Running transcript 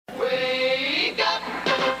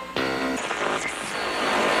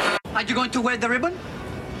Are you going to wear the ribbon?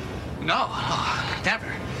 No,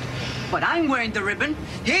 never. But I'm wearing the ribbon.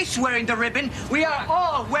 He's wearing the ribbon. We are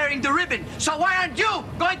all wearing the ribbon. So why aren't you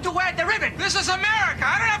going to wear the ribbon? This is America.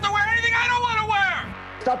 I don't have to wear anything I don't want to wear.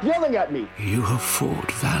 Stop yelling at me. You have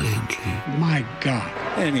fought valiantly. My God.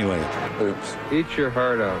 Anyway. Oops. Eat your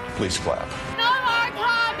heart out. Please clap. No more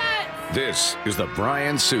comments. This is the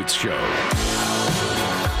Brian Suits Show.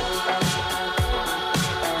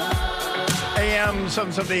 AM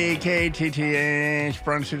 770 KTTH.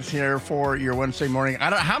 Brian Suits here for your Wednesday morning.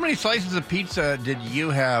 How many slices of pizza did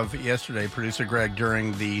you have yesterday, Producer Greg,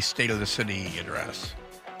 during the State of the City address?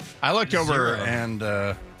 I looked over and...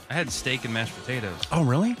 I had steak and mashed potatoes. Oh,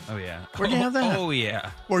 really? Oh, yeah. Where'd you have that? Oh,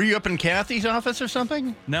 yeah. Were you up in Kathy's office or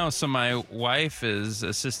something? No, so my wife is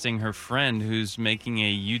assisting her friend who's making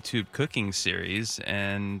a YouTube cooking series,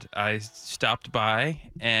 and I stopped by,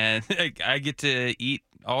 and I get to eat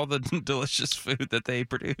all the delicious food that they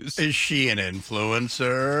produce. Is she an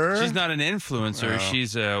influencer? She's not an influencer. Oh.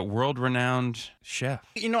 She's a world-renowned chef.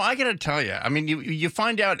 You know, I got to tell you, I mean, you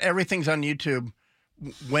find out everything's on YouTube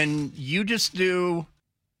when you just do...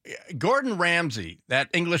 Gordon Ramsay, that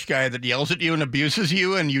English guy that yells at you and abuses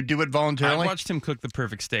you and you do it voluntarily. I watched him cook the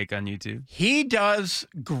perfect steak on YouTube. He does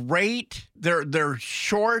great. They're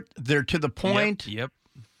short. They're to the point. Yep.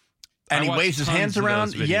 And he waves his hands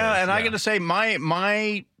around. Yeah, and I got to say,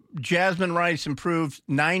 my jasmine rice improved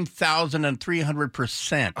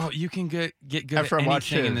 9,300%. Oh, you can get good after at I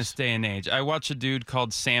watched anything in his. this day and age. I watch a dude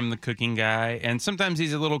called Sam the Cooking Guy, and sometimes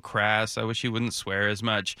he's a little crass. I wish he wouldn't swear as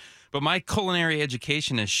much. But my culinary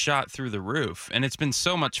education is shot through the roof, and it's been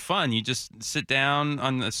so much fun. You just sit down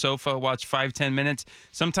on the sofa, watch 5-10 minutes.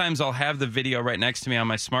 Sometimes I'll have the video right next to me on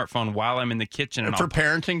my smartphone while I'm in the kitchen. And For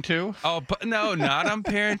parenting, too? No, not on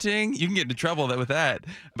parenting. You can get into trouble with that.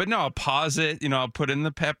 But no, I'll pause it. You know, I'll put in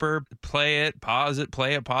the pepper, play it, pause it,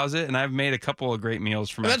 play it, pause it, and I've made a couple of great meals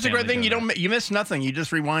for my family. That's a great thing. You miss nothing. You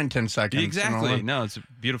just rewind 10 seconds. Exactly. No, it's a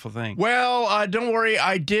beautiful thing. Well, don't worry.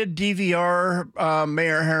 I did DVR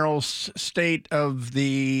Mayor Harrell's State of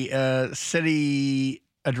the City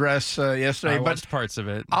address yesterday. I watched parts of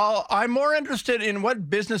it. I'm more interested in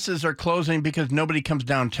what businesses are closing because nobody comes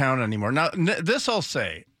downtown anymore. Now, this I'll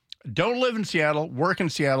say. Don't live in Seattle, work in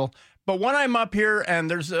Seattle. But when I'm up here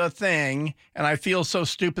and there's a thing and I feel so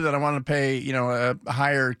stupid that I want to pay, a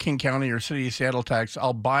higher King County or City of Seattle tax,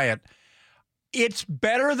 I'll buy it. It's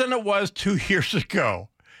better than it was 2 years ago.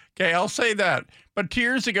 Okay, I'll say that. But 2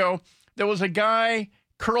 years ago, there was a guy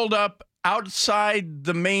curled up outside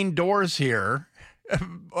the main doors here,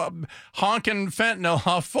 honking fentanyl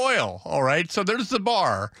off foil. All right, so there's the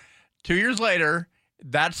bar. 2 years later,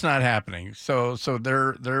 that's not happening. So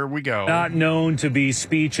there we go. Not known to be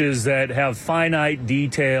speeches that have finite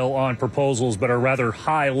detail on proposals, but are rather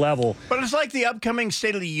high level. But it's like the upcoming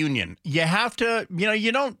State of the Union. You have to,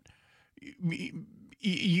 you don't.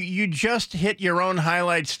 You just hit your own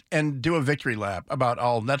highlights and do a victory lap about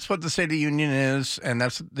all. That's what the State of the Union is, and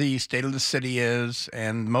that's what the State of the City is,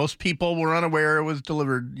 and most people were unaware it was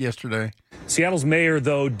delivered yesterday. Seattle's mayor,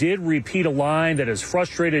 though, did repeat a line that has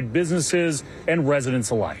frustrated businesses and residents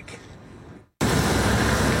alike.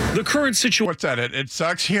 The current situation... What's that? It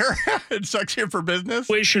sucks here? It sucks here for business?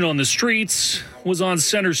 Situation on the streets was on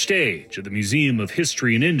center stage at the Museum of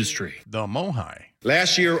History and Industry. The Mohi.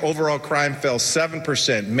 Last year, overall crime fell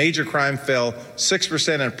 7%, major crime fell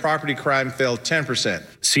 6%, and property crime fell 10%.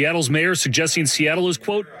 Seattle's mayor suggesting Seattle is,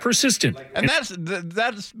 quote, persistent. And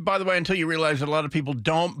that's, by the way, until you realize that a lot of people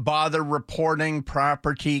don't bother reporting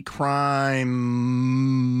property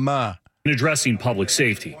crime. In addressing public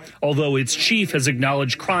safety, although its chief has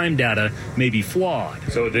acknowledged crime data may be flawed.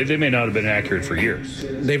 So they may not have been accurate for years.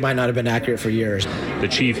 They might not have been accurate for years. The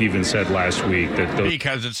chief even said last week that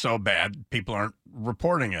because it's so bad, people aren't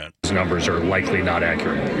reporting it. Those numbers are likely not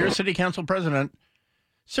accurate. Your city council president,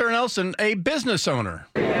 Sarah Nelson, a business owner.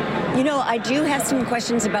 I do have some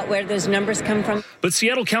questions about where those numbers come from. But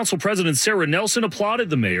Seattle Council President Sarah Nelson applauded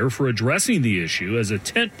the mayor for addressing the issue as a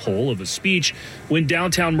tentpole of a speech when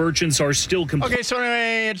downtown merchants are still Okay, so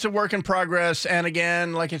anyway, it's a work in progress. And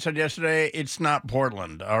again, like I said yesterday, it's not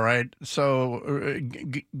Portland, all right? So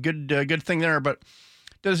good thing there. But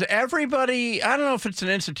does everybody, I don't know if it's an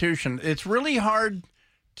institution, it's really hard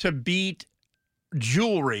to beat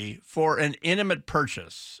jewelry for an intimate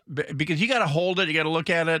purchase because you got to hold it, you got to look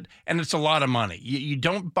at it, and it's a lot of money. You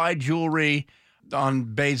don't buy jewelry on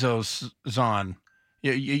Bezos' Zon.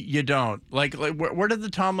 You don't. Like where did the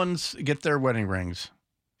Tomlins get their wedding rings?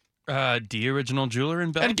 The original jeweler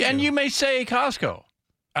in Belgium. And you may say Costco.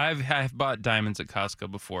 I've bought diamonds at Costco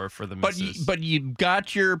before for the missus. But you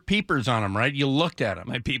got your peepers on them, right? You looked at them.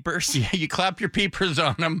 My peepers? Yeah, you clap your peepers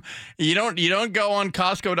on them. You don't go on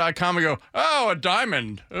Costco.com and go, oh, a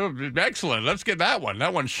diamond. Oh, excellent. Let's get that one.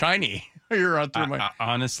 That one's shiny. You're out through my...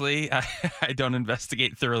 Honestly, I don't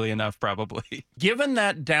investigate thoroughly enough, probably. Given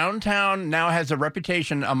that downtown now has a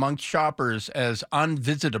reputation amongst shoppers as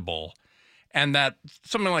unvisitable, and that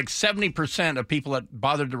something like 70% of people that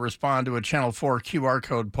bothered to respond to a Channel 4 QR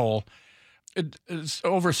code poll,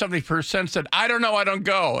 over 70% said, I don't know, I don't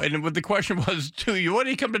go. And the question was, what do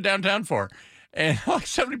you come to downtown for? And like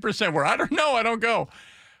 70% were, I don't know, I don't go.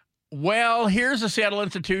 Well, here's a Seattle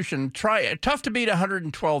institution. Tough to beat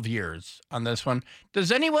 112 years on this one.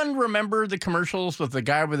 Does anyone remember the commercials with the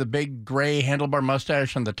guy with the big gray handlebar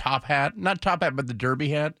mustache and the top hat? Not top hat, but the derby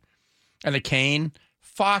hat and the cane?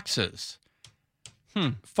 Fox's.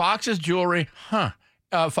 Fox's Jewelry.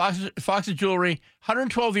 Fox's Jewelry,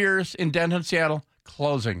 112 years in downtown Seattle,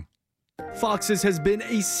 closing. Fox's has been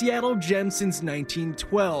a Seattle gem since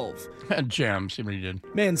 1912. A gem, see what he did.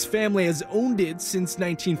 Mann's family has owned it since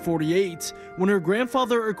 1948, when her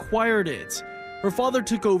grandfather acquired it. Her father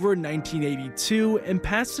took over in 1982 and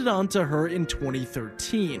passed it on to her in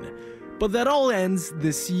 2013. But that all ends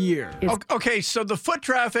this year. Okay, so the foot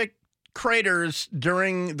traffic craters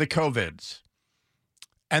during the COVIDs,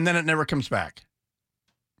 and then it never comes back.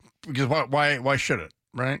 Because why should it,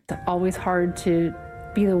 right? It's always hard to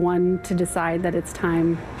be the one to decide that it's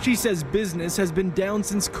time. She says business has been down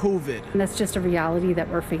since COVID. And that's just a reality that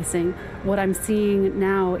we're facing. What I'm seeing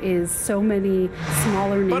now is so many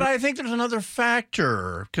smaller names. But I think there's another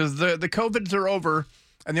factor, because the COVIDs are over,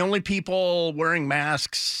 and the only people wearing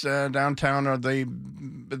masks downtown are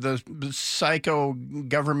the psycho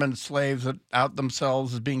government slaves that out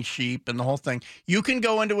themselves as being sheep and the whole thing. You can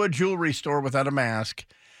go into a jewelry store without a mask,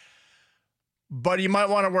 but you might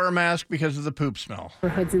want to wear a mask because of the poop smell.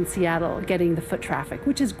 Neighborhoods in Seattle getting the foot traffic,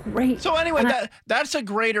 which is great. So anyway, that's a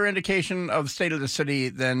greater indication of state of the city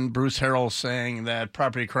than Bruce Harrell saying that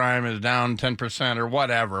property crime is down 10% or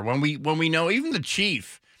whatever. When we know even the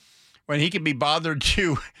chief, when he can be bothered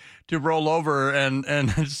to roll over and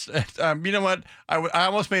you know what? I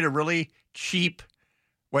almost made a really cheap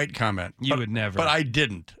weight comment. You would never. But I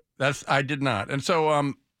didn't. I did not. And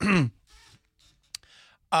so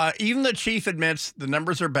even the chief admits the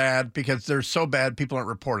numbers are bad because they're so bad people aren't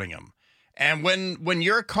reporting them. And when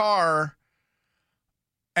your car,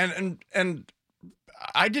 and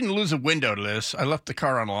I didn't lose a window to this. I left the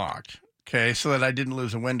ar unlocked, okay, so that I didn't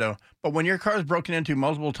lose a window. But when your car is broken into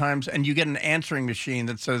multiple times and you get an answering machine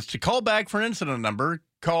that says to call back for an incident number,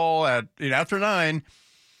 call at after 9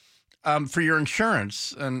 for your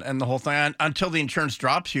insurance and the whole thing until the insurance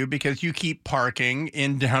drops you because you keep parking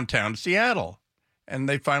in downtown Seattle. And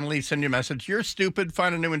they finally send you a message, you're stupid,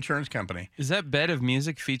 find a new insurance company. Does that bed of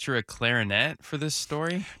music feature a clarinet for this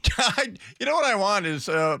story? You know what I want is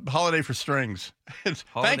Holiday for Strings.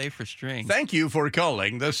 Holiday for Strings. Thank you for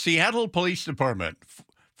calling the Seattle Police Department.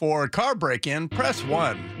 For car break-in, press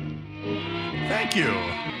 1. Thank you.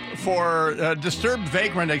 For disturbed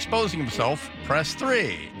vagrant exposing himself, press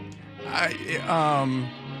 3.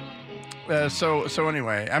 So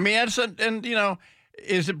anyway, I mean,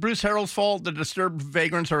 is it Bruce Harrell's fault that disturbed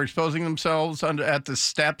vagrants are exposing themselves at the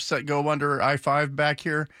steps that go under I-5 back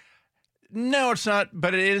here? No, it's not,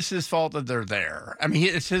 but it is his fault that they're there. I mean,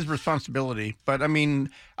 it's his responsibility. But I mean,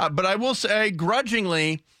 but I will say,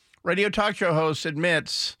 grudgingly, radio talk show host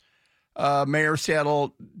admits Mayor of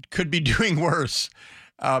Seattle could be doing worse.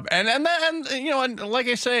 And like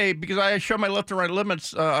I say, because I show my left and right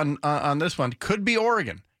limits on this one, could be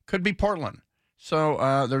Oregon, could be Portland.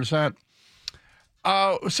 So there's that.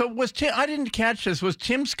 So was Tim? I didn't catch this. Was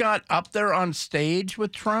Tim Scott up there on stage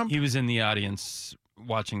with Trump? He was in the audience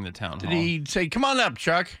watching the town hall. Did he say, "Come on up,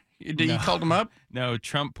 Chuck"? He called him up? No.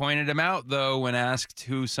 Trump pointed him out though when asked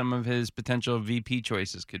who some of his potential VP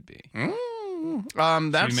choices could be. Should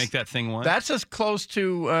we make that thing one? That's as close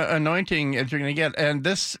to anointing as you're going to get. And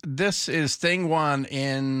this is thing one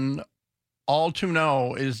in All to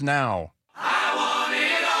Know Is Now.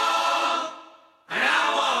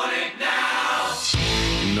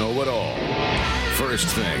 Know it all. First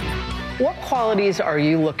thing. What qualities are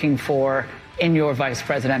you looking for in your vice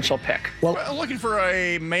presidential pick? Well, looking for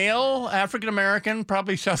a male, African-American,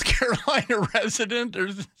 probably South Carolina resident.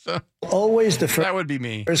 Always that would be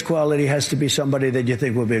me. First quality has to be somebody that you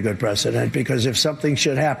think will be a good president, because if something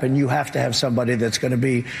should happen, you have to have somebody that's going to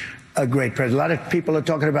be a great president. A lot of people are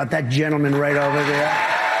talking about that gentleman right over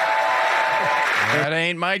there. That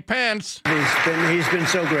ain't Mike Pence. He's been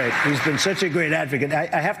so great. He's been such a great advocate.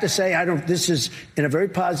 I have to say, this is in a very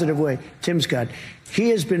positive way, Tim Scott. He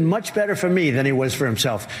has been much better for me than he was for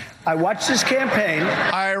himself. I watched his campaign.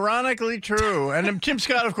 Ironically true. And Tim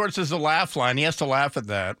Scott, of course, is a laugh line. He has to laugh at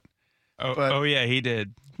that. Oh yeah, he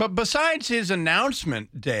did. But besides his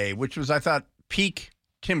announcement day, which was, I thought, peak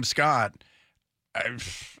Tim Scott,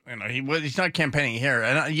 he's not campaigning here.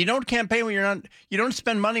 And you don't campaign when you're not, you don't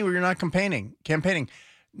spend money when you're not campaigning.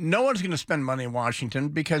 No one's going to spend money in Washington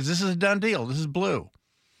because this is a done deal. This is blue.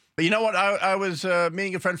 But you know what? I was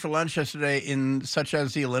meeting a friend for lunch yesterday in such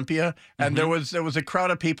as the Olympia, and there was a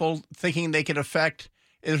crowd of people thinking they could affect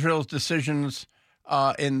Israel's decisions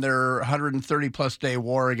in their 130-plus day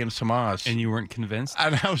war against Hamas. And you weren't convinced?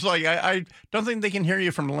 And I was like, I don't think they can hear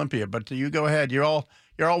you from Olympia, but you go ahead. You're all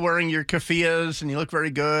wearing your keffiyehs, and you look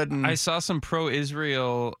very good. And I saw some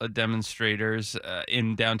pro-Israel demonstrators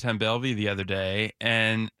in downtown Bellevue the other day,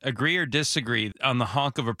 and agree or disagree on the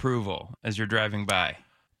honk of approval as you're driving by.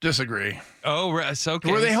 Disagree. Oh, it's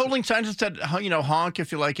okay. Were they holding signs that said, honk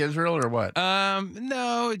if you like Israel, or what?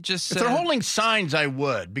 No, it just if they're holding signs, I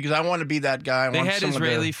would, because I want to be that guy. They had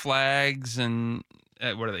Israeli flags and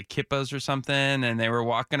what are they, kippas or something, and they were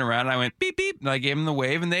walking around. And I went beep beep, and I gave them the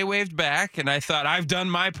wave, and they waved back, and I thought, I've done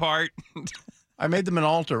my part. I made them an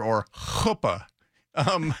altar, or chuppah.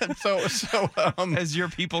 As your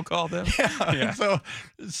people call them. Yeah.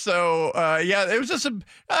 It was just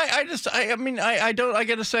I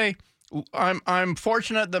gotta say, I'm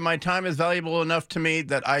fortunate that my time is valuable enough to me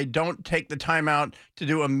that I don't take the time out to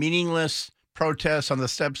do a meaningless protest on the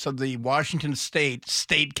steps of the Washington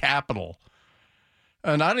state capitol.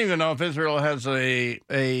 And I don't even know if Israel has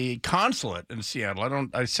a consulate in Seattle.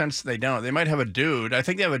 I sense they don't. They might have a dude. I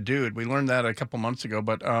think they have a dude. We learned that a couple months ago,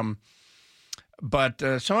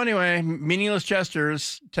 so anyway, meaningless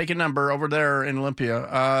gestures. Take a number over there in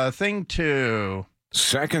Olympia. Thing two.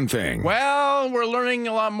 Second thing. Well, we're learning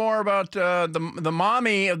a lot more about the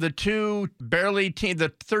mommy of the two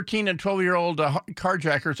the 13 and 12-year-old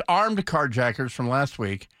armed carjackers from last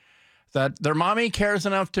week. That their mommy cares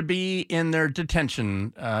enough to be in their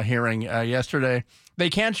detention hearing yesterday. They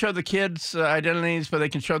can't show the kids' identities, but they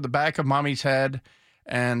can show the back of mommy's head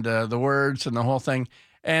and the words and the whole thing.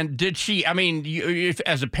 And did she, if,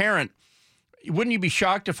 as a parent, wouldn't you be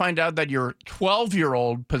shocked to find out that your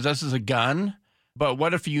 12-year-old possesses a gun? But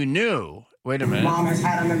what if you knew? Wait a minute. Mom has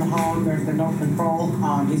had him in the home. There's been no control.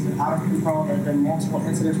 He's been out of control. There's been multiple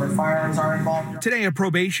incidents where firearms are involved. Today, a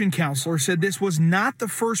probation counselor said this was not the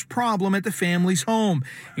first problem at the family's home,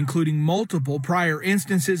 including multiple prior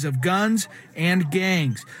instances of guns and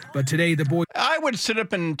gangs. But today, the boy... I would sit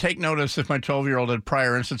up and take notice if my 12-year-old had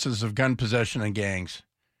prior instances of gun possession and gangs.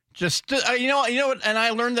 Just, you know what? And I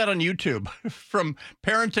learned that on YouTube from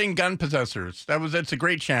Parenting Gun Possessors. It's a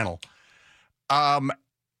great channel. I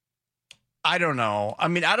don't know. I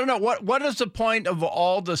don't know. What is the point of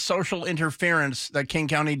all the social interference that King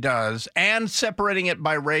County does, and separating it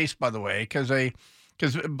by race, by the way, because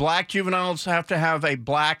black juveniles have to have a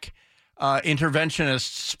black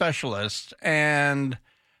interventionist specialist. And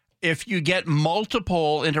if you get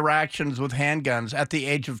multiple interactions with handguns at the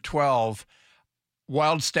age of 12,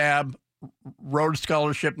 wild stab, Rhodes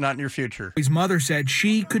Scholarship, not in your future. His mother said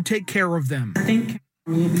she could take care of them. I think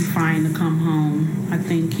he'll be fine to come home. I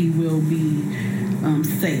think he will be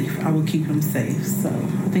safe. I will keep him safe. So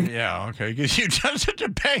I think. Yeah, okay. Because you've done such a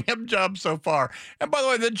bang-up job so far. And by the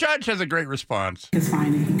way, the judge has a great response. It's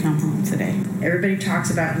fine if he come home today. Everybody talks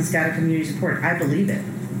about he's got a community support. I believe it.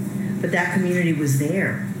 But that community was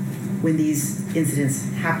there when these incidents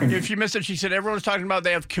happened. If you missed it, she said everyone's talking about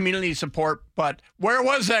they have community support, but where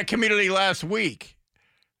was that community last week?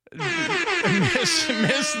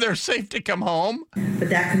 Miss, they're safe to come home. But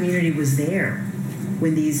that community was there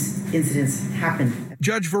when these incidents happened.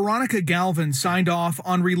 Judge Veronica Galvin signed off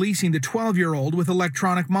on releasing the 12-year-old with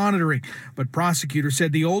electronic monitoring, but prosecutors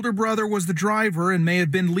said the older brother was the driver and may have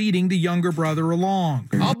been leading the younger brother along.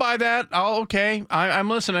 I'll buy that. Okay. I'm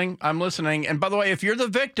listening. And by the way, if you're the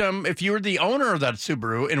victim, if you're the owner of that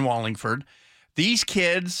Subaru in Wallingford, these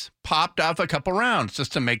kids popped off a couple rounds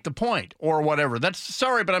just to make the point or whatever.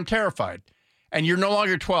 Sorry, but I'm terrified. And you're no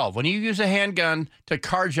longer 12. When you use a handgun to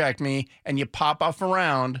carjack me and you pop off a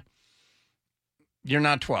round, you're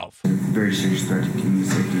not 12. Very serious threat to community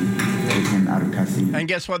safety. Take him out of custody. And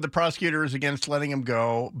guess what? The prosecutor is against letting him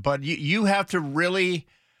go. But you have to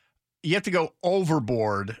go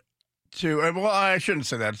overboard to, well, I shouldn't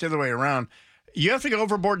say that. It's the other way around. You have to go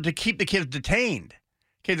overboard to keep the kids detained.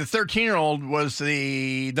 Okay, the 13-year-old was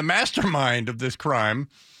the mastermind of this crime.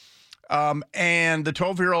 And the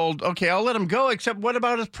 12-year-old, okay, I'll let him go, except what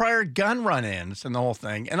about his prior gun run-ins and the whole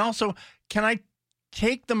thing? And also, can I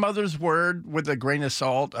take the mother's word with a grain of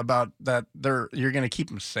salt about that you're going to keep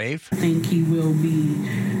him safe? I think he will be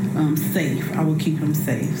safe. I will keep him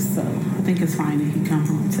safe. So I think it's fine if he come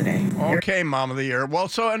home today. Okay, Mom of the Year. Well,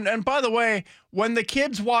 so, and by the way, when the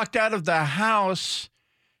kids walked out of the house,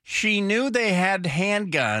 she knew they had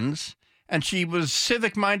handguns, and she was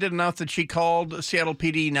civic-minded enough that she called Seattle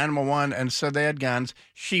PD 911 and said they had guns.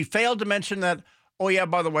 She failed to mention that, oh, yeah,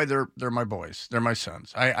 by the way, they're my boys. They're my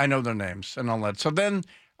sons. I know their names and all that. So then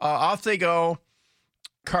off they go,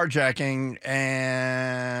 carjacking,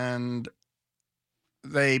 and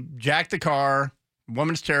they jack the car.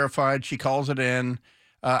 Woman's terrified. She calls it in.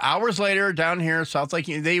 Hours later, down here, South Lake,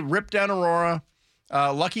 they rip down Aurora,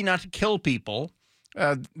 lucky not to kill people.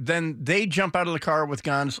 Then they jump out of the car with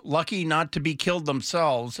guns, lucky not to be killed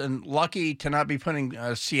themselves, and lucky to not be putting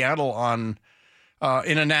Seattle on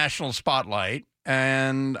in a national spotlight.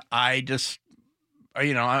 And I just,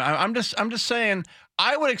 I'm just saying,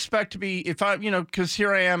 I would expect to be, if I, because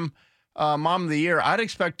here I am, Mom of the Year, I'd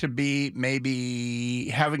expect to be maybe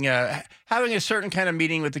having a certain kind of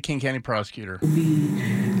meeting with the King County prosecutor.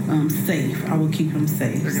 Be safe. I will keep him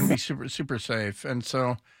safe. They're going to be super, super safe, and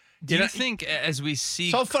so. Do you think as we see...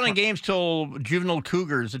 It's all fun and games till juvenile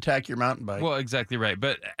cougars attack your mountain bike. Well, exactly right.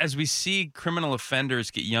 But as we see criminal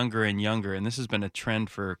offenders get younger and younger, and this has been a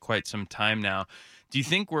trend for quite some time now, do you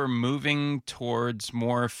think we're moving towards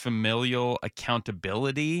more familial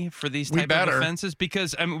accountability for these type of offenses?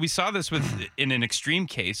 Because we saw this in an extreme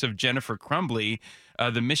case of Jennifer Crumbly,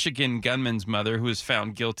 the Michigan gunman's mother, who was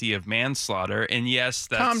found guilty of manslaughter. And yes,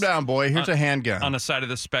 that's... Calm down, boy. Here's a handgun. On a side of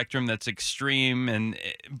the spectrum that's extreme.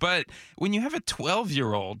 But when you have a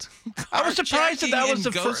 12-year-old... I was surprised that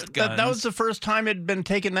was the first time it had been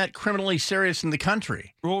taken that criminally serious in the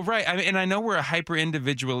country. Well, right. And I know we're a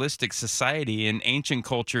hyper-individualistic society, and ancient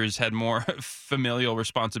cultures had more familial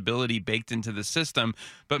responsibility baked into the system.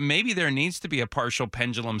 But maybe there needs to be a partial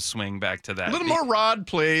pendulum swing back to that. A little more rod,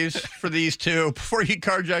 please, for these two before you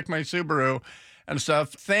carjack my Subaru and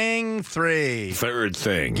stuff. Thing 3. Third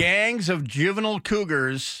thing. Gangs of juvenile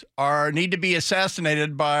cougars need to be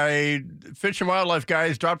assassinated by Fish and Wildlife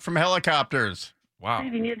guys dropped from helicopters. Wow.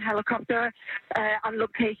 We need a helicopter on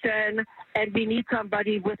location, and we need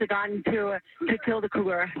somebody with a gun to kill the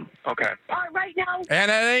cougar. Okay. Right now.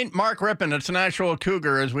 And it ain't Mark Rippon. It's an actual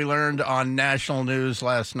cougar, as we learned on national news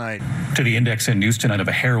last night. To the Index in news tonight of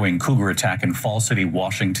a harrowing cougar attack in Falls City,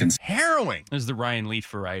 Washington. Harrowing? There's the Ryan Leaf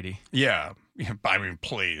variety. Yeah. I mean,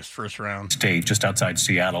 please, first round. State just outside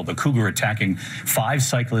Seattle, the cougar attacking 5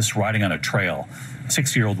 cyclists riding on a trail. A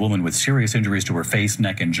 60-year-old woman with serious injuries to her face,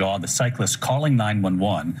 neck, and jaw. The cyclist calling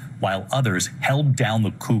 911 while others held down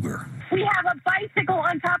the cougar. We have a bicycle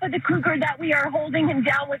on top of the cougar that we are holding him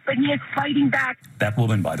down with, but he is fighting back. That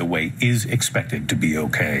woman, by the way, is expected to be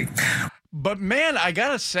okay. But, man, I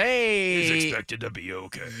got to say... He's expected to be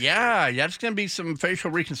okay. Yeah, that's going to be some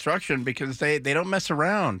facial reconstruction because they don't mess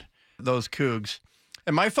around, those cougs.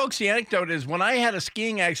 And my folksy anecdote is when I had a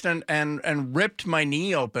skiing accident and ripped my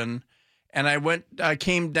knee open and I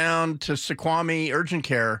came down to Suquamish Urgent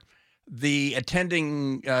Care, the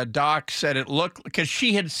attending doc said it looked, because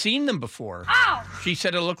she had seen them before. Ow! She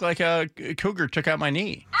said it looked like a cougar took out my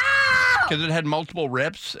knee. Because it had multiple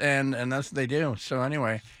rips, and that's what they do. So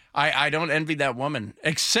anyway, I don't envy that woman,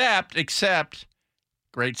 except,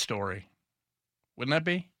 great story. Wouldn't that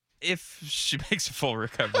be? If she makes a full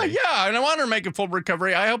recovery. Yeah, and I want her to make a full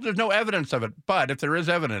recovery. I hope there's no evidence of it. But if there is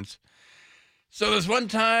evidence. So this one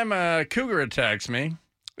time, a cougar attacks me.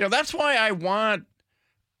 That's why I want,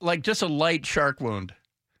 just a light shark wound.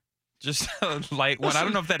 Just a light one? I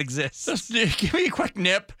don't know if that exists. Just give me a quick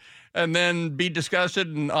nip and then be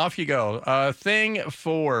disgusted and off you go. Thing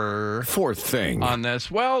 4. Fourth thing. On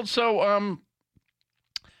this. Well, so...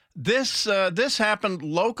 This happened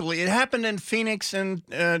locally. It happened in Phoenix in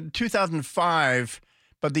 2005,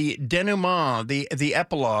 but the denouement, the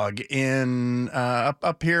epilogue in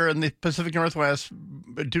up here in the Pacific Northwest,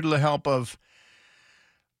 due to the help of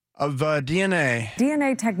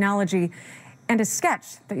DNA technology. And a sketch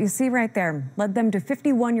that you see right there led them to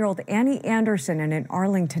 51-year-old Annie Anderson in an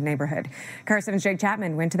Arlington neighborhood. KARA 7's Jake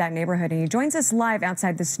Chapman went to that neighborhood, and he joins us live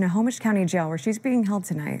outside the Snohomish County Jail where she's being held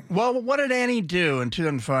tonight. Well, what did Annie do in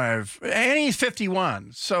 2005? Annie's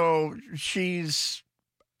 51, so she's,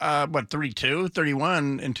 32,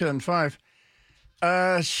 31 in 2005.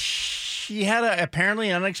 She had a apparently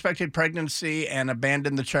unexpected pregnancy and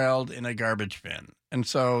abandoned the child in a garbage bin. And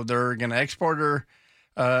so they're going to extradite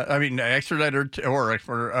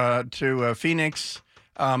her to Phoenix.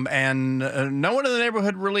 and no one in the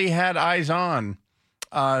neighborhood really had eyes on.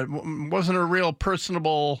 Wasn't a real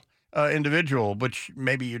personable individual, which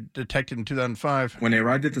maybe you detected in 2005. When they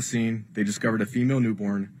arrived at the scene, they discovered a female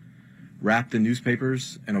newborn wrapped in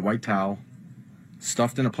newspapers and a white towel,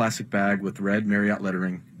 stuffed in a plastic bag with red Marriott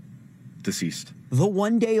lettering, deceased. The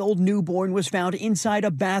one-day-old newborn was found inside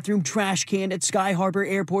a bathroom trash can at Sky Harbor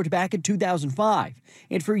Airport back in 2005.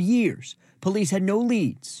 And for years, police had no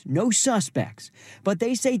leads, no suspects. But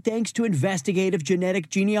they say thanks to investigative genetic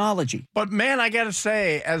genealogy. But man, I got to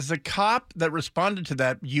say, as the cop that responded to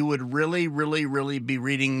that, you would really, really, really be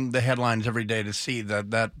reading the headlines every day to see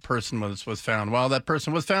that that person was found. Well, that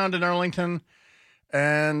person was found in Arlington.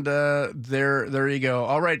 And there you go.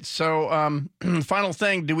 All right. So final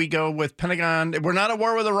thing, do we go with Pentagon? We're not at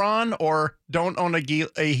war with Iran, or don't own a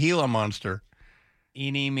Gila monster?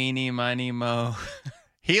 Eeny, meeny, miny, mo.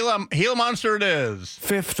 Gila monster it is.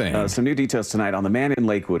 Fifth thing. Some new details tonight on the man in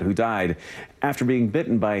Lakewood who died after being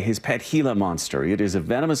bitten by his pet Gila monster. It is a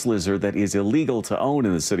venomous lizard that is illegal to own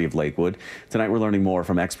in the city of Lakewood. Tonight we're learning more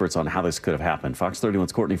from experts on how this could have happened. Fox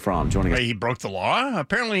 31's Courtney Fromm joining us. He broke the law?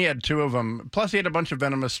 Apparently he had 2 of them. Plus he had a bunch of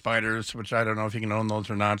venomous spiders, which I don't know if you can own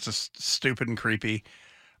those or not. It's just stupid and creepy.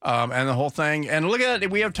 And the whole thing. And look at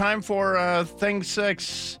it. We have time for thing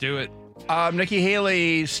 6. Do it. Nikki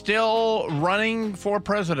Haley still running for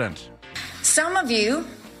president. Some of you,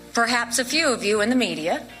 perhaps a few of you in the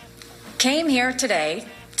media, came here today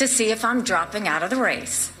to see if I'm dropping out of the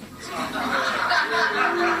race.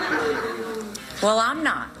 Well, I'm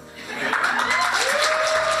not.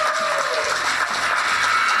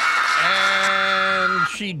 And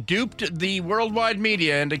she duped the worldwide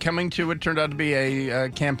media into coming to what turned out to be a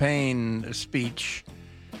campaign speech.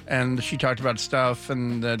 And she talked about stuff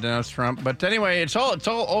and denounced Trump. But anyway, it's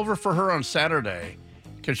all over for her on Saturday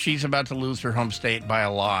because she's about to lose her home state by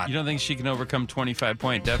a lot. You don't think she can overcome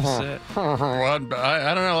 25-point deficit? I don't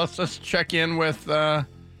know. Let's check in with Fall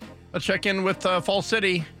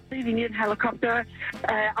City. We need a helicopter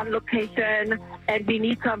on location, and we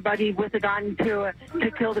need somebody with a gun to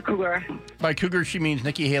kill the cougar. By cougar, she means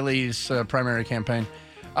Nikki Haley's primary campaign.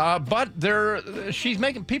 But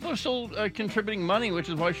people are still contributing money, which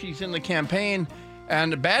is why she's in the campaign.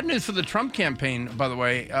 And bad news for the Trump campaign, by the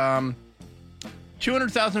way.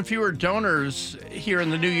 200,000 fewer donors here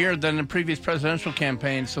in the new year than in previous presidential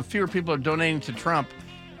campaigns. So fewer people are donating to Trump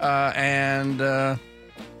and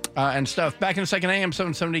stuff. Back in a second, AM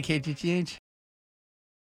 770 KTTH.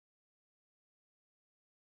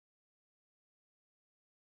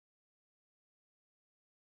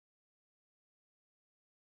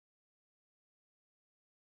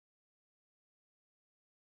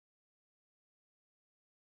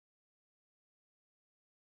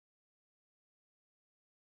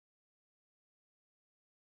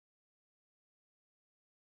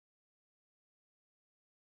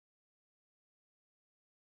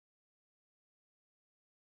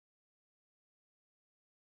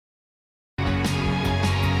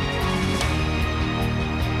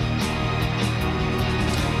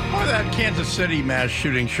 That Kansas City mass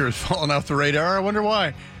shooting sure has fallen off the radar. I wonder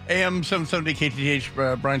why. AM 770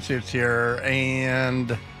 KTTH, Brian Suits here.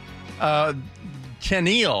 And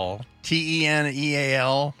Teneal,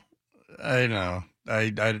 Teneal, I know.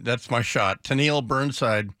 That's my shot. Teneal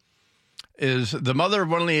Burnside is the mother of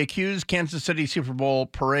one of the accused Kansas City Super Bowl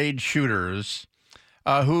parade shooters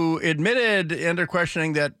who admitted under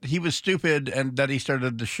questioning that he was stupid and that he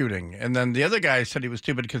started the shooting. And then the other guy said he was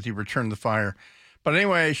stupid because he returned the fire. But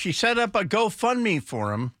anyway, she set up a GoFundMe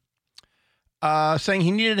for him, saying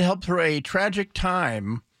he needed help through a tragic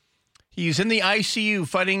time. He's in the ICU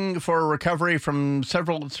fighting for recovery from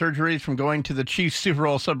several surgeries from going to the Chiefs Super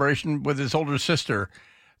Bowl celebration with his older sister.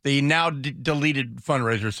 The now deleted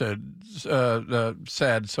fundraiser said.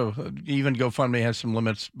 So even GoFundMe has some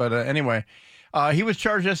limits. But anyway, he was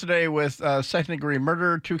charged yesterday with second-degree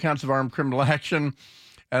murder, 2 counts of armed criminal action,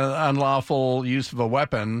 and unlawful use of a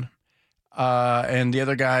weapon. And the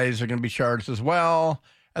other guys are going to be charged as well.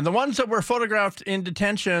 And the ones that were photographed in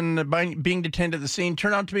detention, by being detained at the scene,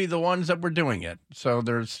 turn out to be the ones that were doing it. So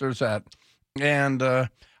there's that. And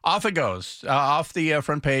off it goes, off the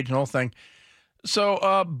front page and the whole thing. So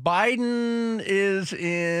Biden is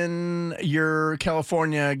in your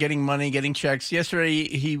California getting money, getting checks. Yesterday,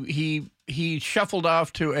 he shuffled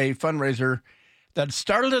off to a fundraiser that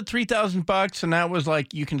started at $3,000, and that was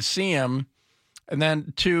like you can see him. And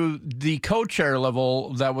then to the co-chair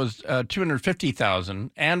level, that was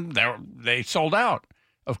 $250,000, and they sold out,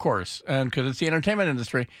 of course, and because it's the entertainment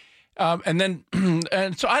industry. And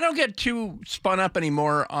so I don't get too spun up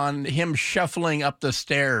anymore on him shuffling up the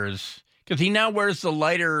stairs because he now wears the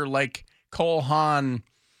lighter like Cole Haan,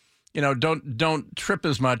 don't trip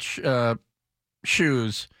as much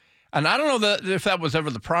shoes. And I don't know if that was ever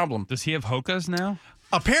the problem. Does he have Hoka's now?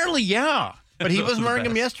 Apparently, yeah. But he wasn't wearing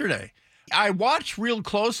them best. yesterday. I watched real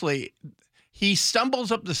closely. He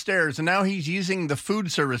stumbles up the stairs, and now he's using the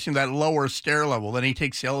food service, that lower stair level. Then he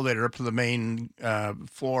takes the elevator up to the main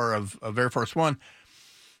floor of Air Force One.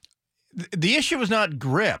 The issue was not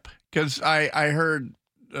grip, because I heard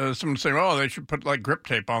someone say, they should put like grip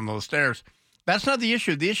tape on those stairs. That's not the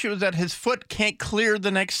issue. The issue is that his foot can't clear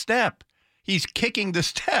the next step. He's kicking the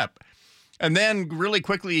step and then really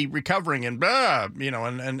quickly recovering and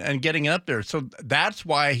getting up there. So that's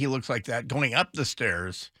why he looks like that going up the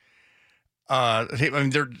stairs.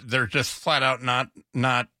 They're just flat out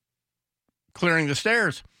not clearing the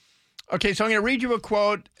stairs. Okay, so I'm going to read you a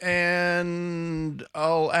quote, and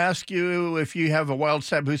I'll ask you if you have a wild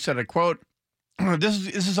stab who said a quote. This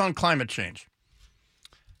is on climate change.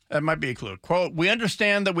 That might be a clue. Quote, "We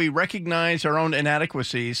understand that we recognize our own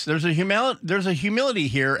inadequacies. There's a humility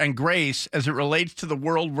here and grace as it relates to the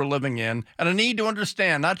world we're living in, and a need to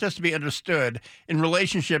understand, not just to be understood, in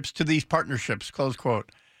relationships to these partnerships." Close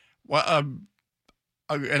quote. Well,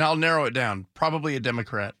 and I'll narrow it down. Probably a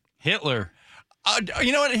Democrat. Hitler.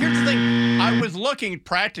 You know what? Here's the thing. I was looking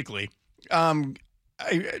practically.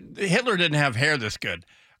 Hitler didn't have hair this good.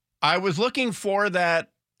 I was looking for that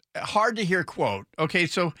hard to hear quote. Okay,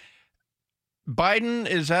 so Biden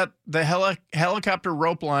is at the helicopter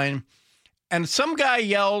rope line, and some guy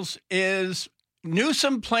yells, "Is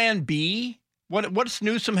Newsom Plan B? What's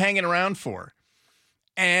Newsom hanging around for?"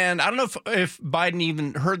 And I don't know if Biden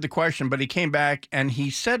even heard the question, but he came back and he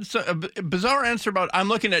said a bizarre answer about, "I'm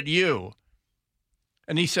looking at you."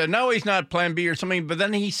 And he said, no, he's not Plan B or something. But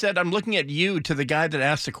then he said, "I'm looking at you," to the guy that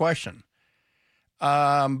asked the question.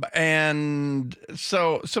 And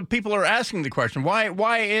so people are asking the question,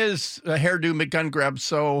 why is a hairdo McGun grab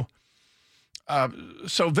so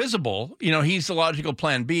visible? He's the logical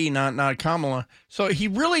Plan B, not Kamala. So he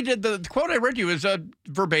really did. The quote I read you is a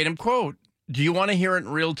verbatim quote. Do you want to hear it in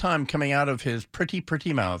real time coming out of his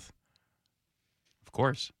pretty mouth? Of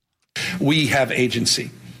course. We have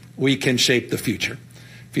agency. We can shape the future.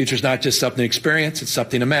 Future's not just something to experience, it's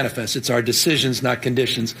something to manifest. It's our decisions, not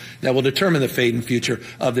conditions, that will determine the fate and future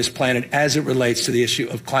of this planet as it relates to the issue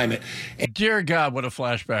of climate. Dear God, what a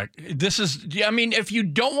flashback. If you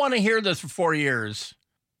don't want to hear this for 4 years,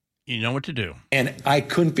 you know what to do. And I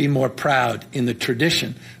couldn't be more proud in the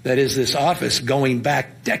tradition that is this office, going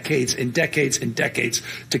back decades and decades and decades,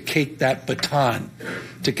 to take that baton,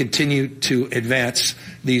 to continue to advance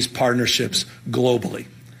these partnerships globally.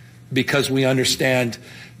 Because we understand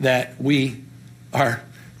that we are,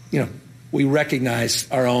 we recognize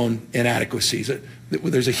our own inadequacies.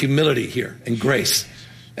 There's a humility here and grace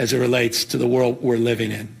as it relates to the world we're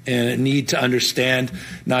living in, and a need to understand,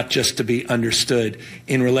 not just to be understood,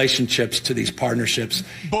 in relationships to these partnerships.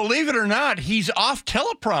 Believe it or not, he's off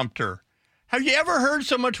teleprompter. Have you ever heard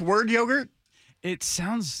so much word yogurt? It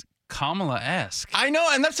sounds Kamala-esque. I know,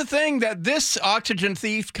 and that's the thing, that this oxygen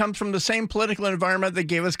thief comes from the same political environment that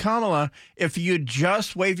gave us Kamala. If you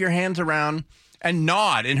just wave your hands around and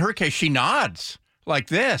nod, in her case, she nods like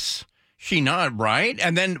this. She nodded, right?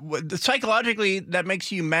 And then psychologically, that makes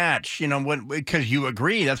you match, because you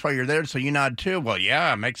agree. That's why you're there, so you nod too. Well,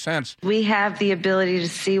 yeah, makes sense. We have the ability to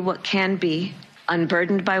see what can be,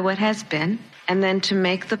 unburdened by what has been, and then to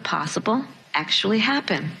make the possible actually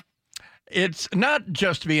happen. It's not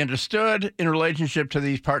just to be understood in relationship to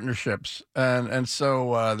these partnerships. And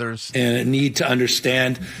so there's... And a need to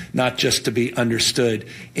understand, not just to be understood,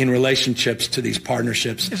 in relationships to these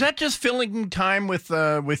partnerships. Is that just filling time with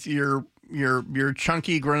your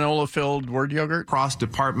chunky granola-filled word yogurt?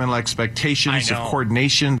 Cross-departmental expectations of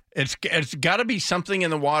coordination. It's got to be something in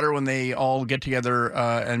the water when they all get together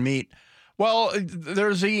and meet. Well,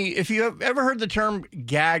 if you have ever heard the term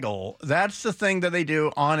gaggle, that's the thing that they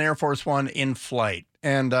do on Air Force One in flight.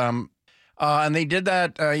 And they did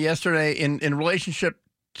that yesterday in relationship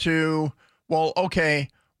to,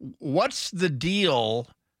 what's the deal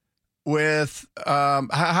with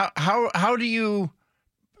how do you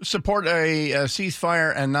support a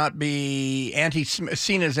ceasefire and not be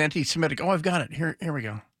seen as anti-Semitic? Oh, I've got it. Here we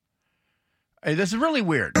go. Hey, this is really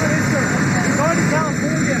weird.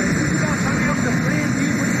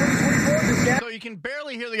 So you can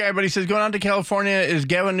barely hear the guy, but he says, going on to California, is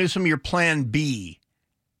Gavin Newsom your Plan B?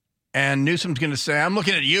 And Newsom's going to say, I'm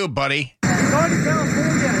looking at you, buddy. Going to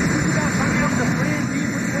California, is the Plan B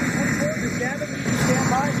for 2024? Does Gavin stand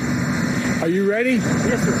by? Are you ready?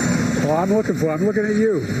 Yes, sir. Well, I'm looking at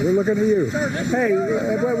you. We're looking at you. Hey,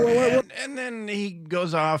 and then he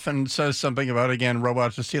goes off and says something about, again,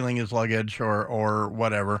 robots are stealing his luggage or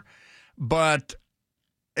whatever. But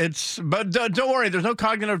don't worry, there's no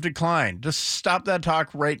cognitive decline. Just stop that talk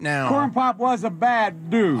right now. Corn Pop was a bad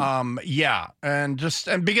dude. Yeah, and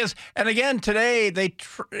again today they,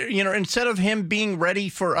 instead of him being ready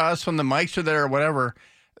for us when the mics are there or whatever,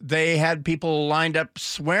 they had people lined up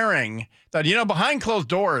swearing that, behind closed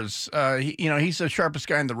doors, he's the sharpest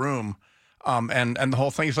guy in the room, and the whole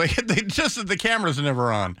thing is like the cameras are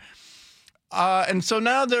never on. And so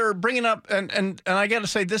now they're bringing up, and I got to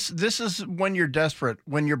say, this is when you're desperate,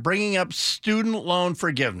 when you're bringing up student loan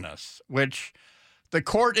forgiveness, which the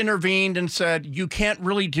court intervened and said you can't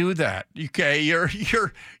really do that. Okay,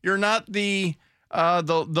 you're not the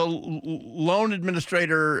loan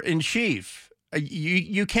administrator in chief.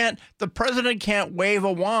 You can't. The president can't wave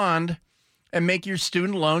a wand and make your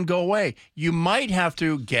student loan go away. You might have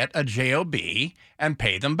to get a JOB and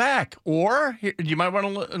pay them back. Or, you might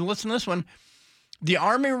want to listen to this one, the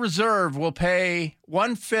Army Reserve will pay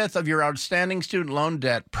 1/5 of your outstanding student loan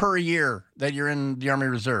debt per year that you're in the Army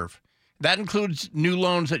Reserve. That includes new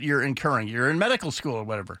loans that you're incurring. You're in medical school or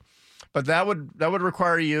whatever. But that would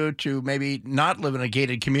require you to maybe not live in a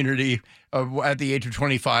gated community at the age of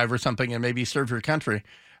 25 or something and maybe serve your country.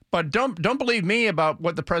 But don't believe me about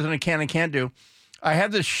what the president can and can't do. I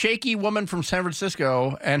have this shaky woman from San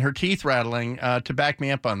Francisco and her teeth rattling to back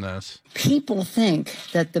me up on this. People think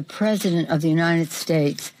that the president of the United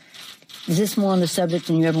States, is this more on the subject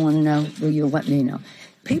than you ever want to know? Well, you'll let me know.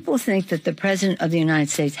 People think that the president of the United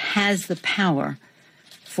States has the power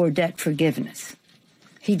for debt forgiveness.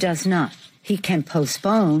 He does not. He can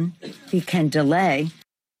postpone. He can delay.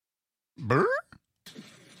 Brr?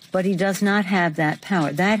 But he does not have that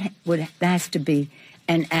power. That has to be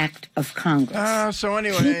an act of Congress. So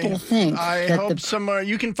anyway, people think I hope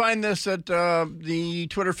you can find this at the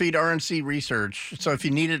Twitter feed RNC Research. So if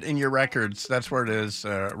you need it in your records, that's where it is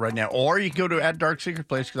right now. Or you can go to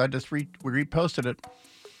 @DarkSecretPlace because I just reposted it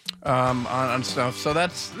on stuff. So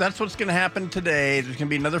that's what's going to happen today. There's going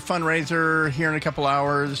to be another fundraiser here in a couple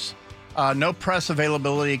hours. No press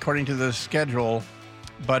availability according to the schedule,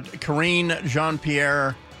 but Karine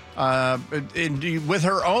Jean-Pierre, with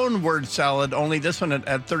her own word salad, only this one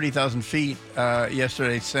at 30,000 feet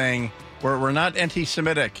yesterday, saying we're not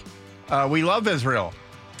anti-Semitic. We love Israel.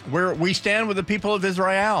 We stand with the people of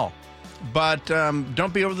Israel, but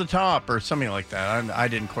don't be over the top or something like that. I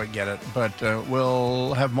didn't quite get it, but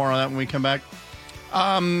we'll have more on that when we come back.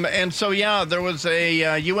 And so, yeah, there was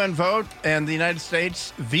a UN vote, and the United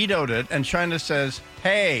States vetoed it, and China says,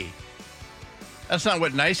 hey, that's not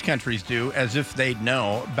what nice countries do, as if they'd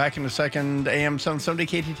know. Back in a second, AM 770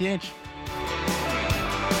 KTTH.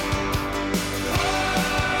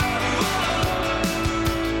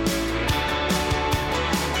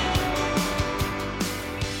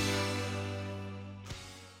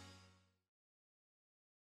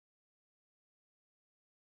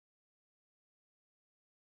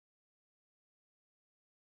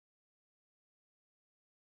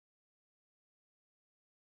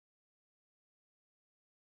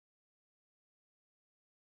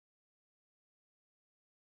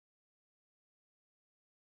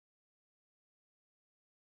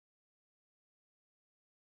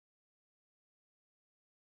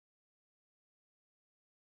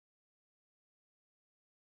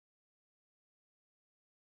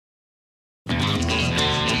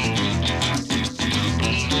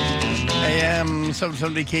 AM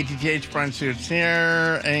 770 KTTH, Brian Stewart's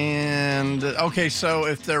here. And, okay, so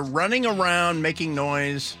if they're running around making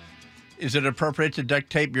noise, is it appropriate to duct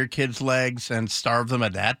tape your kids' legs and starve them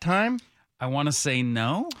at that time? I want to say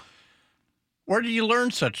no. Where did you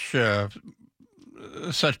learn such parenting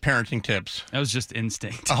tips? That was just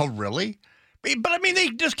instinct. Oh, really? But, I mean, they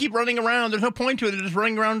just keep running around. There's no point to it. They're just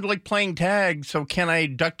running around like playing tag. So can I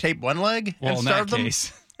duct tape one leg and starve them? In that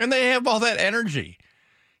case. And they have all that energy.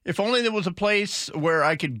 If only there was a place where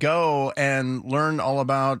I could go and learn all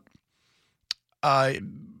about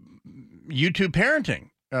YouTube parenting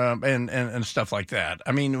and stuff like that.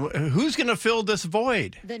 I mean, who's going to fill this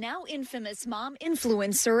void? The now infamous mom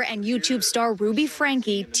influencer and YouTube star Ruby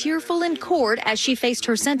Franke tearful in court as she faced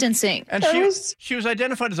her sentencing. And she was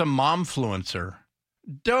identified as a momfluencer.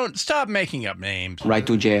 Don't stop making up names. Right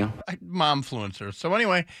to jail. Momfluencer. So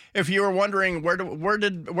anyway, if you were wondering where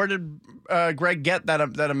did Greg get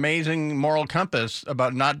that amazing moral compass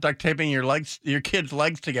about not duct taping your kids'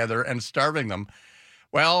 legs together and starving them?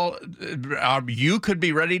 Well, you could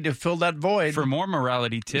be ready to fill that void. For more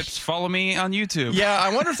morality tips, follow me on YouTube. Yeah,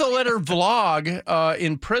 I wonder if they'll let her vlog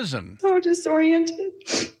in prison. So disoriented.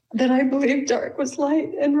 that I believed dark was light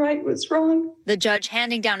and right was wrong. The judge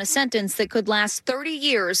handing down a sentence that could last 30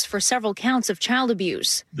 years for several counts of child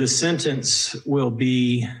abuse. The sentence will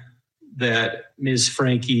be that Ms.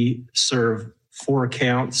 Frankie serve 4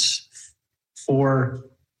 counts, 4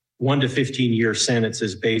 1 to 15-year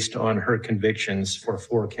sentences based on her convictions for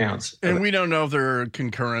 4 counts. And we don't know if they're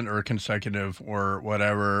concurrent or consecutive or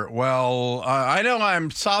whatever. Well, I know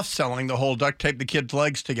I'm soft selling the whole duct tape the kids'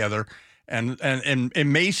 legs together and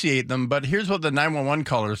emaciate them, but here's what the 911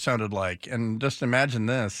 caller sounded like. And just imagine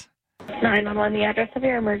this. 911, the address of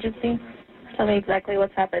your emergency. Tell me exactly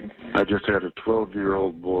what's happened. I just had a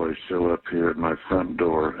 12-year-old boy show up here at my front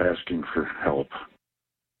door asking for help.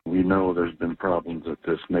 We know there's been problems at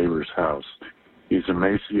this neighbor's house. He's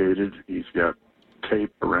emaciated, he's got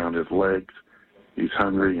tape around his legs, he's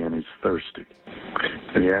hungry, and he's thirsty.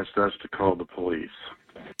 And he asked us to call the police.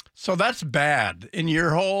 So that's bad. In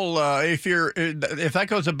your whole, if that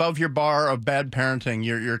goes above your bar of bad parenting,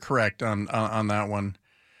 you're correct on that one.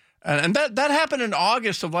 And that happened in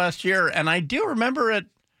August of last year, and I do remember it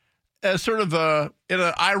as sort of in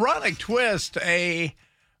an ironic twist,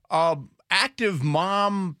 active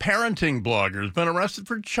mom parenting blogger has been arrested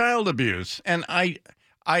for child abuse. And I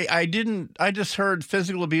just heard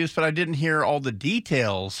physical abuse, but I didn't hear all the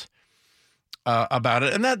details about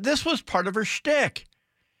it. And that this was part of her shtick.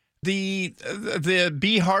 The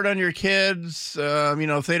be hard on your kids,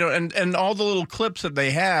 if they don't, and all the little clips that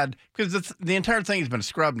they had, because the entire thing has been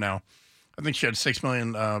scrubbed now. I think she had 6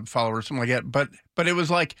 million followers, something like that. But it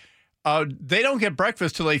was like, they don't get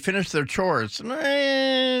breakfast till they finish their chores.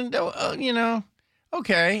 Okay,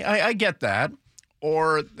 I get that.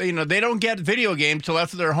 Or they don't get video games till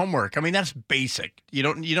after their homework. I mean, that's basic. You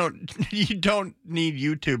don't need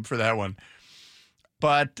YouTube for that one.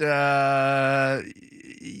 But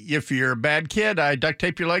if you're a bad kid, I duct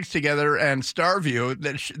tape your legs together and starve you.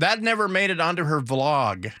 That never made it onto her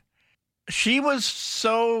vlog. She was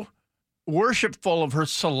so worshipful of her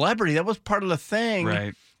celebrity. That was part of the thing.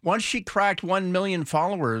 Right. Once she cracked 1 million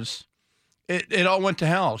followers, it all went to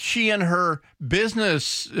hell. She and her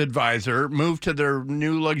business advisor moved to their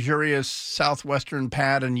new luxurious southwestern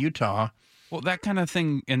pad in Utah. Well, that kind of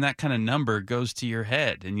thing and that kind of number goes to your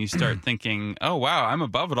head, and you start thinking, oh, wow, I'm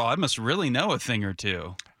above it all. I must really know a thing or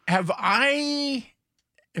two. Have I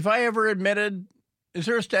ever admitted, is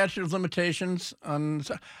there a statute of limitations on,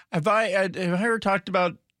 have I ever talked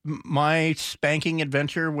about my spanking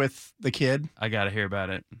adventure with the kid? I got to hear about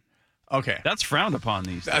it. Okay. That's frowned upon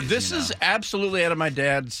these days. This is absolutely out of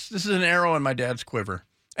this is an arrow in my dad's quiver.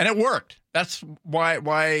 And it worked. That's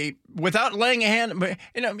why without laying a hand,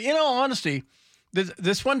 in all honesty,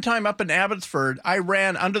 this one time up in Abbotsford, I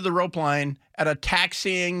ran under the rope line at a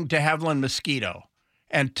taxiing de Havilland mosquito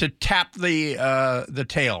and to tap the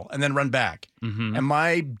tail and then run back. Mm-hmm. And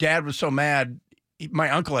my dad was so mad, my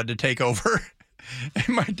uncle had to take over.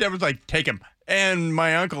 And my dad was like, take him. And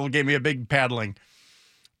my uncle gave me a big paddling.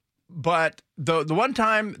 But the one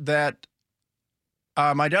time that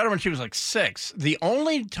my daughter, when she was like 6, the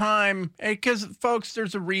only time, because folks,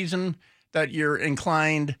 there's a reason that you're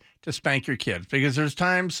inclined to spank your kids, because there's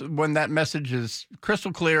times when that message is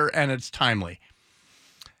crystal clear and it's timely.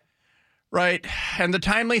 Right? And the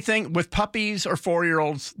timely thing with puppies or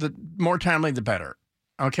 4-year-olds, the more timely, the better.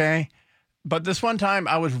 Okay? But this one time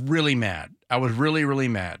I was really mad. I was really, really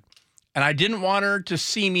mad. And I didn't want her to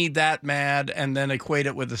see me that mad and then equate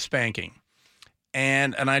it with a spanking.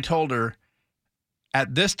 And I told her,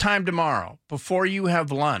 at this time tomorrow, before you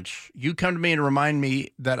have lunch, you come to me and remind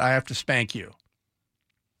me that I have to spank you.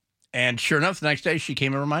 And sure enough, the next day she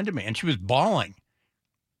came and reminded me, and she was bawling.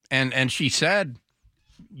 And she said,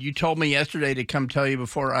 you told me yesterday to come tell you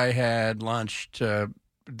before I had lunch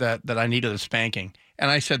that I needed a spanking.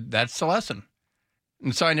 And I said, that's the lesson.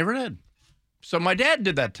 And so I never did. So my dad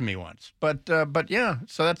did that to me once. But yeah,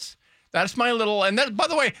 so that's my little, and that, by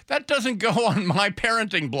the way, that doesn't go on my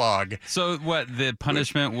parenting blog. So what, the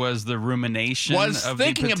punishment was the rumination was of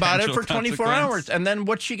thinking the about it for 24 consequence? hours. And then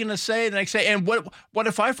what's she going to say the next day? And what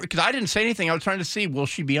if because I didn't say anything. I was trying to see, will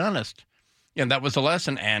she be honest? And that was the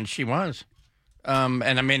lesson. And she was. And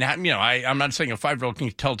I mean, I'm not saying a 5-year-old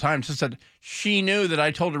can tell time. It's just that she knew that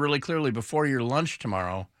I told her really clearly before your lunch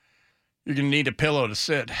tomorrow, you're going to need a pillow to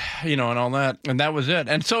sit, and all that. And that was it.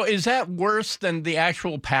 And so is that worse than the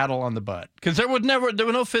actual paddle on the butt? Because there was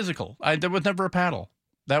no physical. There was never a paddle.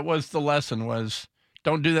 That was the lesson, was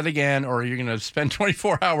don't do that again, or you're going to spend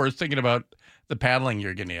 24 hours thinking about the paddling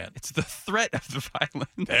you're going to get. It's the threat of the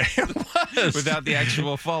violence. It was. Without the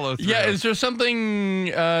actual follow-through. Yeah, is there something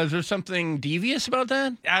devious about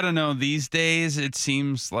that? I don't know. These days, it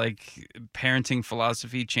seems like parenting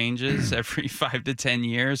philosophy changes every 5 to 10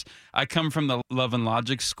 years. I come from the Love and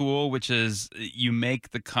Logic school, which is you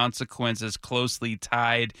make the consequences closely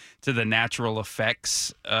tied to the natural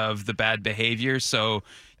effects of the bad behavior. So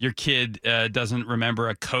your kid doesn't remember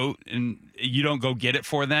a coat, and you don't go get it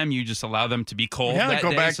for them. You just allow them to be cold that go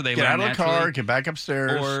day, back, so they get learn out of the naturally. car, get back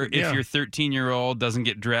upstairs. Or if your 13-year-old doesn't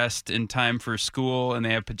get dressed in time for school and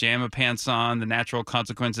they have pajama pants on, the natural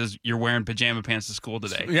consequences, you're wearing pajama pants to school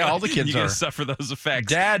today. Yeah, all the kids You're are. going to suffer those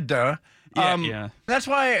effects. Dad, duh. Yeah. That's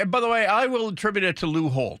why, by the way, I will attribute it to Lou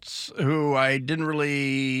Holtz, who I didn't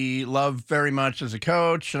really love very much as a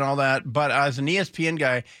coach and all that. But as an ESPN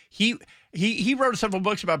guy, he wrote several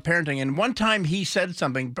books about parenting. And one time he said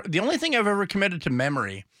something, the only thing I've ever committed to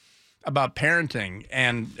memory about parenting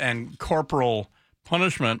and corporal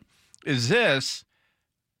punishment is this: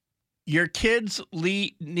 your kids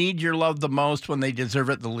need your love the most when they deserve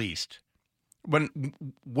it the least.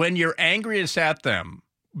 When you're angriest at them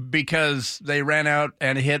because they ran out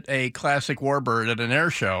and hit a classic warbird at an air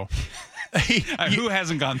show. Who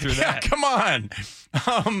hasn't gone through that? Yeah, come on.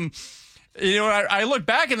 I look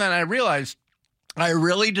back and then I realized I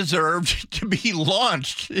really deserved to be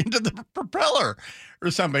launched into the propeller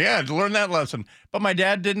or something. Yeah, to learn that lesson. But my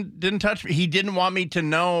dad didn't touch me. He didn't want me to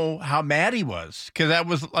know how mad he was, because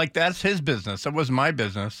that's his business. That wasn't my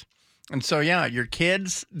business. And so, yeah, your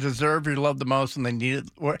kids deserve your love the most when they need it,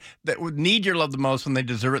 or that would need your love the most when they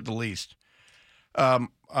deserve it the least.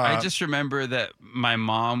 I just remember that my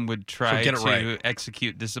mom would try to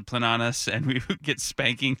execute discipline on us, and we would get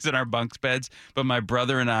spankings in our bunk beds. But my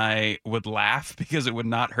brother and I would laugh because it would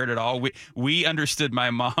not hurt at all. We understood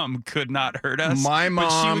my mom could not hurt us.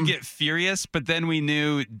 But she would get furious. But then we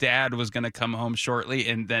knew Dad was going to come home shortly,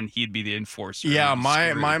 and then he'd be the enforcer. Yeah,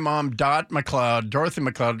 my mom, Dorothy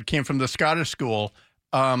McLeod, came from the Scottish school,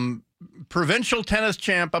 provincial tennis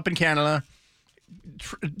champ up in Canada.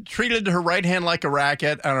 Treated her right hand like a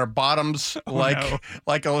racket and her bottoms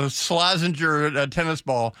like a Schlesinger tennis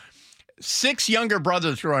ball. 6 younger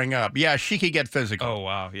brothers growing up. Yeah, she could get physical. Oh,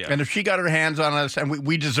 wow, yeah. And if she got her hands on us, and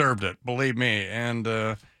we deserved it, believe me. And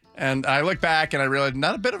I look back and I realized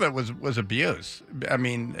not a bit of it was abuse. I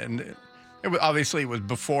mean, and it was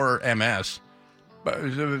before MS. But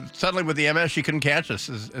suddenly with the MS, she couldn't catch us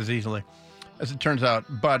as easily, as it turns out.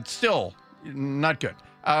 But still, not good.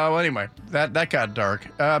 Well, anyway, that got dark.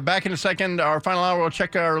 Back in a second, our final hour, we'll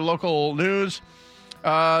check our local news.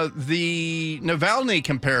 The Navalny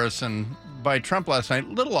comparison by Trump last night,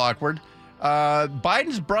 a little awkward.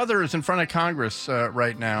 Biden's brother is in front of Congress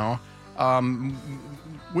right now.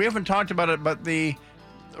 We haven't talked about it, but the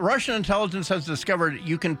Russian intelligence has discovered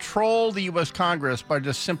you can troll the U.S. Congress by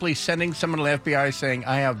just simply sending someone to the FBI saying,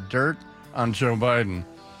 I have dirt on Joe Biden.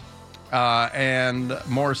 And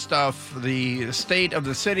more stuff, the state of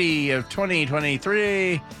the city of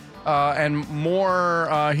 2023, and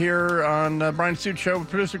more here on Brian Suit Show with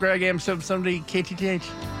producer Greg, AM 770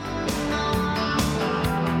 KTTH.